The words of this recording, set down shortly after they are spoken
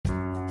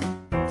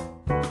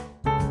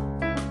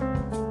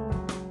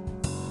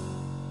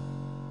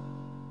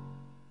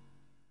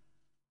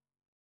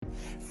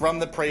From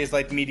the Praise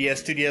Light Media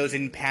Studios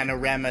in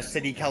Panorama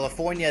City,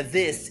 California,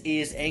 this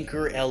is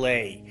Anchor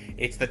LA.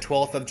 It's the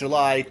 12th of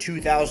July,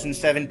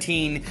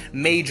 2017.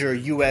 Major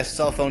U.S.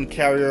 cell phone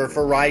carrier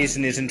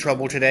Verizon is in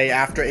trouble today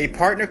after a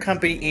partner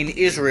company in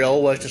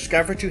Israel was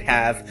discovered to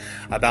have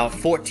about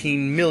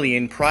 14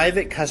 million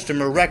private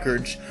customer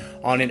records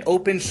on an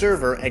open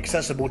server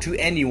accessible to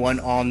anyone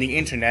on the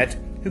internet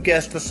who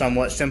guessed the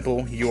somewhat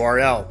simple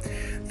URL.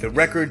 The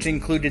records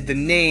included the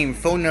name,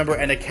 phone number,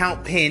 and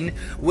account PIN,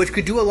 which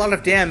could do a lot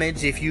of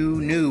damage if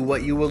you knew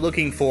what you were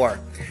looking for.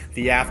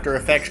 The after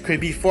effects could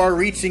be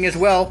far-reaching as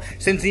well,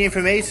 since the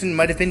information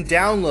might have been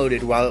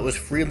downloaded while it was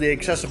freely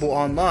accessible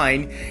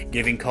online,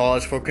 giving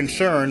cause for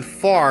concern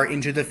far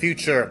into the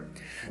future.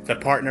 The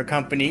partner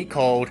company,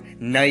 called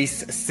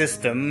NICE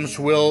Systems,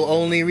 will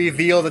only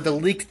reveal that the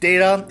leaked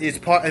data is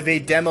part of a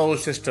demo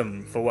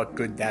system, for what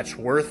good that's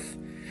worth.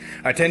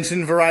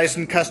 Attention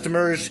Verizon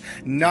customers,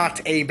 not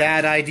a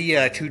bad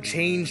idea to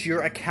change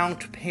your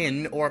account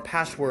PIN or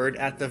password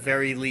at the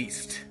very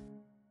least.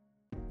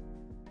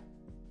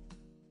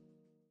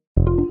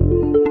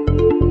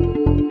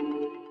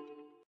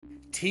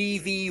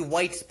 TV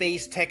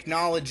whitespace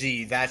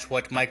technology, that's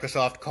what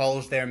Microsoft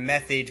calls their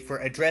method for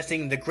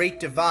addressing the great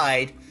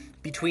divide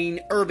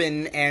between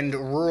urban and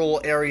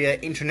rural area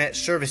internet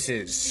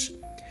services.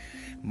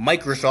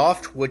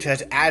 Microsoft, which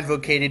has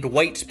advocated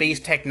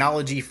whitespace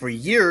technology for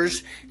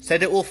years,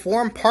 said it will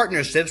form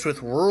partnerships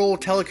with rural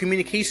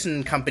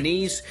telecommunication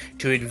companies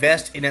to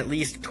invest in at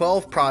least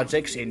 12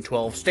 projects in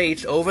 12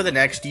 states over the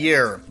next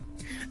year.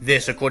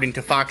 This according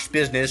to Fox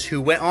Business, who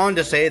went on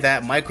to say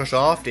that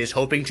Microsoft is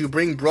hoping to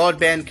bring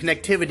broadband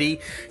connectivity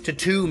to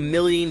 2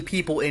 million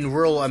people in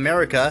rural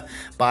America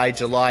by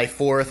July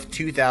 4th,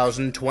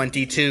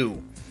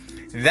 2022.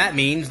 That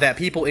means that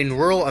people in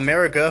rural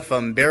America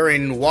from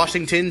Barron,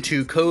 Washington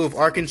to Cove,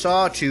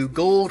 Arkansas to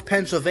Gold,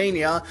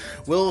 Pennsylvania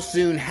will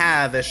soon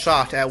have a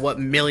shot at what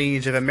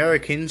millions of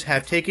Americans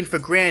have taken for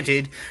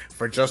granted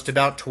for just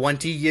about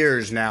 20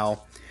 years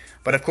now.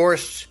 But of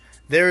course,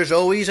 there's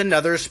always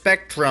another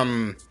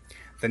spectrum.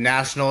 The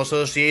National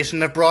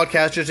Association of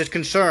Broadcasters is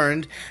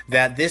concerned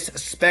that this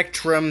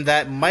spectrum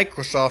that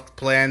Microsoft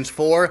plans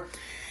for,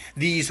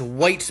 these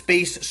white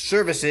space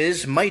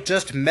services, might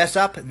just mess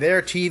up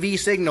their TV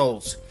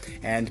signals,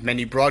 and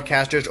many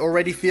broadcasters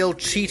already feel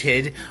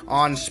cheated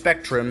on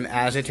spectrum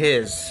as it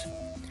is.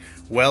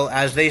 Well,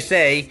 as they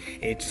say,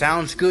 it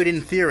sounds good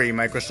in theory,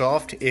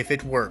 Microsoft, if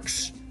it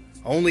works.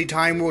 Only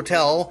time will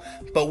tell,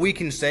 but we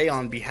can say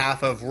on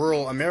behalf of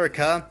rural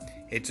America,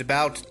 it's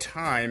about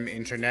time,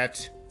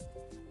 Internet.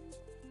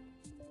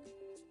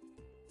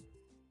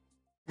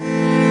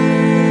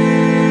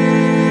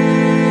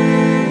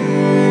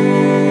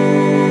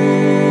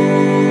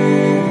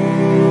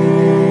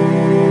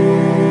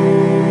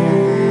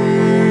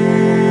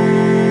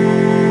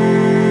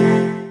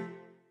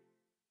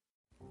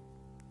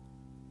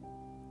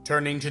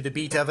 Turning to the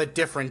beat of a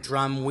different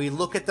drum, we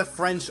look at the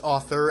French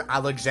author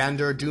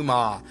Alexandre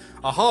Dumas.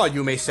 Aha,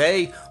 you may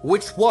say,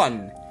 which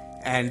one?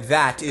 And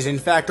that is in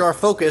fact our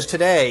focus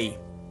today.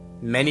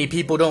 Many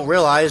people don't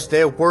realize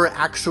there were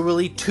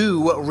actually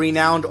two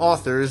renowned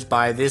authors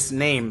by this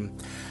name.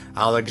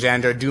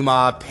 Alexandre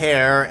Dumas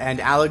père and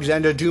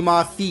Alexandre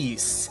Dumas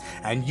fils.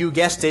 And you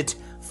guessed it,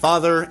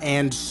 father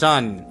and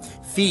son.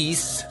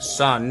 Fils,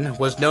 son,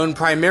 was known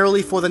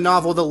primarily for the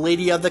novel The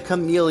Lady of the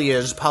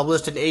Camellias,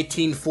 published in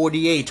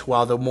 1848,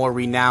 while the more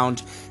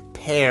renowned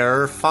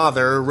père,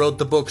 father, wrote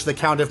the books The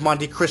Count of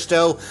Monte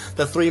Cristo,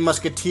 The Three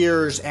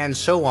Musketeers, and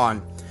so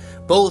on.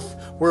 Both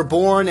were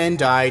born and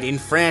died in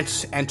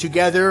France, and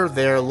together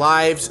their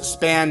lives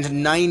spanned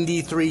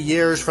 93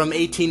 years from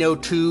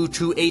 1802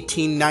 to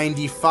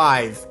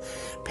 1895.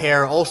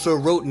 Père also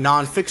wrote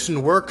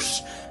non-fiction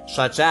works,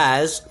 such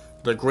as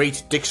The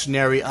Great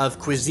Dictionary of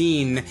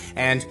Cuisine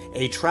and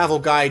A Travel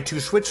Guide to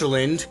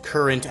Switzerland,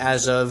 current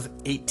as of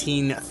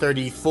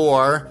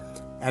 1834.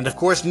 And of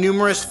course,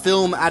 numerous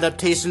film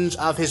adaptations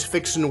of his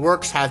fiction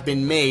works have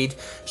been made,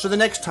 so the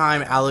next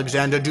time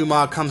Alexandre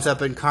Dumas comes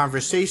up in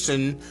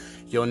conversation,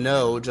 you'll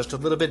know just a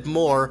little bit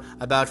more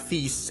about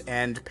fils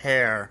and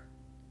père.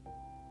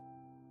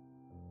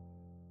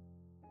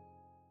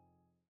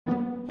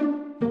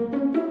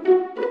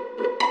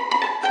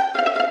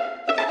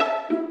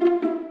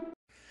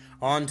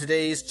 On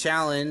today's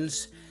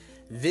challenge,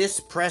 this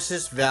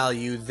precious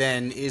value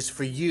then is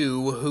for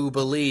you who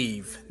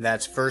believe.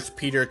 That's 1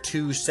 Peter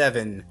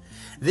 2:7.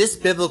 This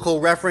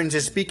biblical reference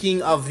is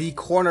speaking of the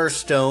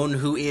cornerstone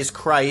who is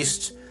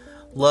Christ.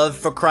 Love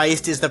for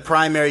Christ is the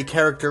primary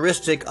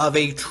characteristic of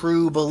a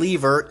true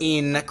believer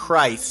in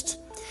Christ.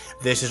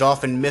 This is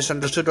often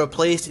misunderstood or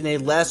placed in a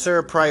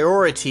lesser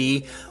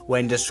priority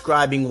when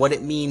describing what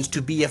it means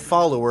to be a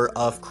follower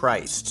of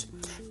Christ.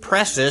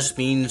 Precious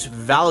means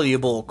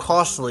valuable,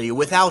 costly,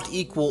 without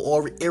equal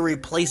or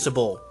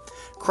irreplaceable.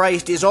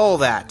 Christ is all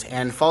that,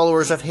 and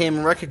followers of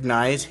him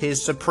recognize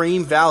his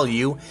supreme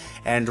value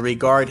and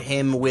regard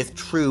him with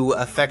true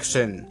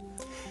affection.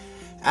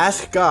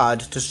 Ask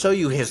God to show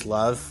you his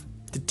love,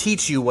 to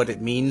teach you what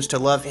it means to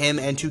love Him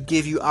and to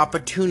give you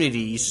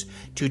opportunities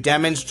to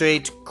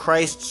demonstrate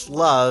Christ's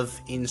love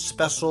in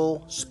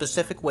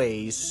specific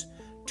ways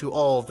to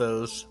all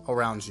those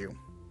around you.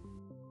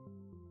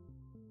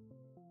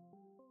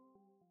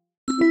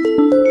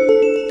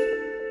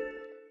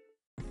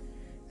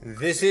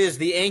 This is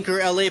the Anchor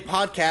LA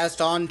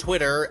Podcast on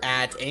Twitter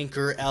at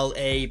Anchor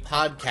LA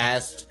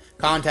Podcast.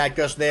 Contact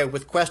us there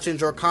with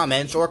questions or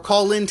comments, or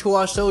call into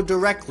our show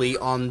directly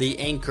on the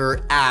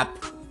Anchor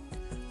app.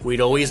 We'd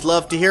always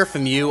love to hear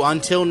from you.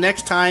 Until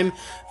next time,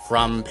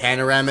 from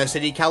Panorama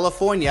City,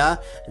 California,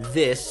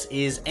 this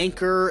is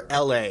Anchor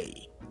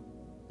LA.